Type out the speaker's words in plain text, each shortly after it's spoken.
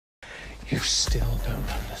You still don't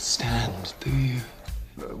understand, do you?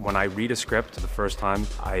 When I read a script the first time,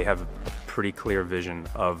 I have a pretty clear vision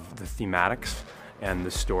of the thematics and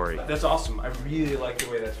the story. That's awesome. I really like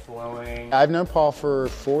the way that's flowing. I've known Paul for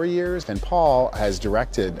 4 years, and Paul has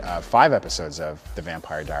directed 5 episodes of The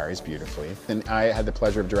Vampire Diaries beautifully. And I had the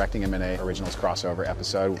pleasure of directing him in a Originals crossover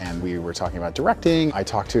episode, and we were talking about directing. I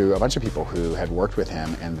talked to a bunch of people who had worked with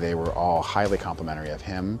him, and they were all highly complimentary of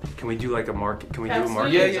him. Can we do like a market? Can we do a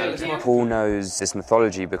market? Yeah. Paul knows this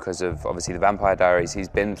mythology because of obviously The Vampire Diaries. He's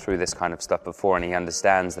been through this kind of stuff before, and he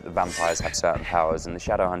understands that the vampires have certain powers and the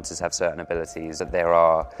Shadowhunters have certain abilities. That there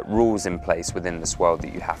are rules in place within this world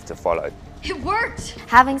that you have to follow. It worked!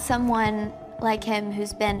 Having someone like him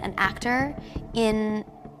who's been an actor in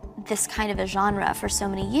this kind of a genre for so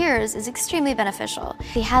many years is extremely beneficial.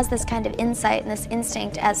 He has this kind of insight and this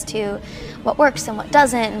instinct as to what works and what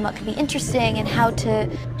doesn't and what can be interesting and how to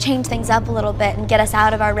change things up a little bit and get us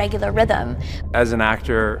out of our regular rhythm. As an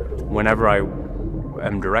actor, whenever I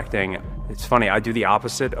am directing, it's funny, I do the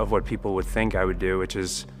opposite of what people would think I would do, which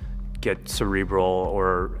is get cerebral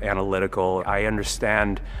or analytical. I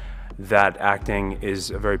understand that acting is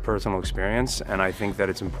a very personal experience, and I think that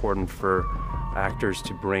it's important for actors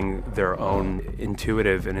to bring their own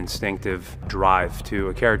intuitive and instinctive drive to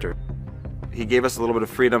a character. He gave us a little bit of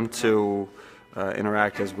freedom to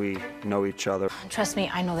interact as we know each other. Trust me,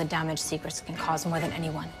 I know the damage secrets can cause more than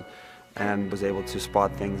anyone. And was able to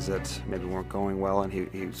spot things that maybe weren't going well, and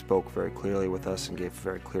he spoke very clearly with us and gave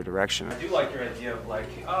very clear direction. I do like your idea of like,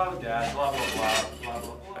 oh, Dad, blah, blah, blah, blah,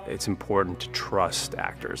 blah. It's important to trust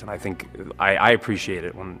actors, and I think I appreciate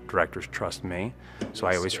it when directors trust me, so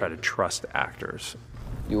I always try to trust actors.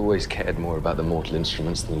 You always cared more about the mortal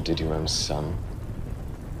instruments than you did your own son.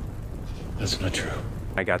 That's not true.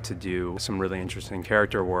 I got to do some really interesting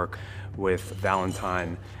character work with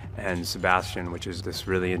Valentine and Sebastian, which is this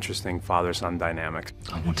really interesting father-son dynamic.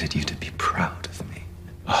 I wanted you to be proud of me.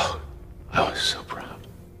 Oh, I was so proud.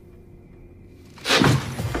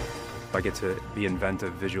 I get to be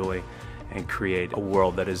inventive visually and create a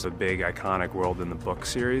world that is a big, iconic world in the book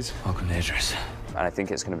series. Welcome to Idris. And I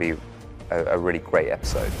think it's going to be a really great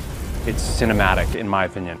episode. It's cinematic, in my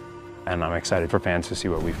opinion, and I'm excited for fans to see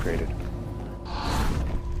what we've created.